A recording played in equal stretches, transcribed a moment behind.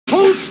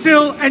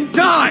still and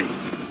die!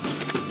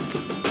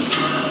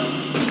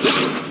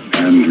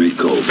 Andriy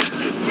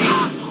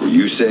Kobin, were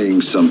you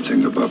saying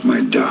something about my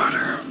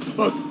daughter?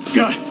 Oh,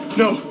 God,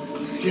 no.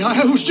 Yeah,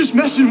 I was just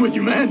messing with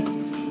you,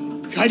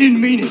 man. I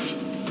didn't mean it.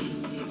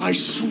 I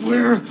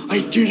swear I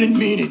didn't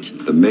mean it.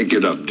 Then make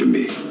it up to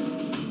me.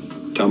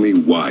 Tell me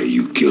why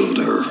you killed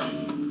her.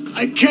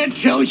 I can't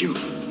tell you.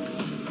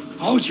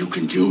 All you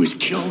can do is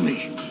kill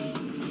me.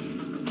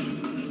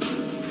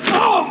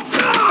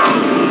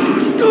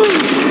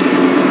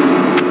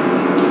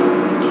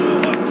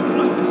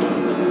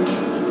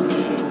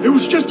 It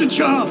was just a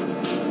job.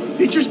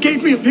 They just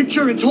gave me a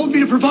picture and told me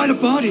to provide a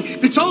body.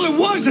 That's all it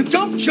was, a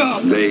dump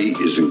job. They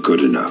isn't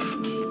good enough.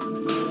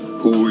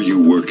 Who are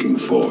you working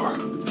for?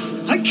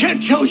 I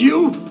can't tell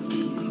you.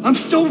 I'm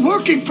still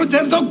working for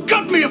them. They'll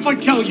gut me if I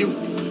tell you.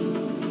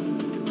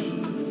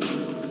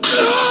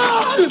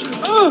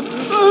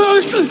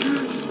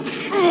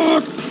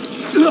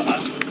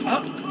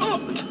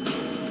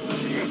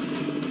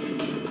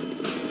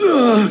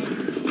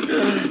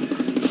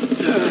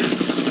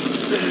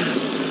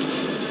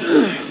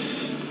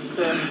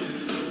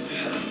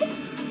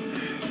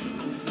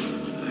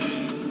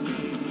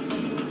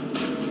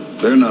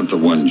 They're not the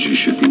ones you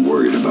should be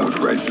worried about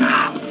right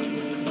now.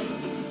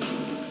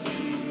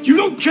 You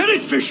don't get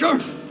it, Fisher!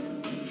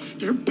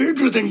 They're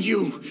bigger than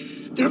you.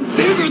 They're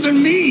bigger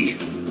than me.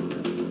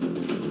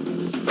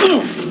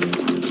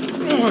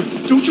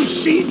 Don't you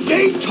see?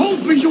 They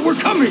told me you were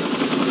coming.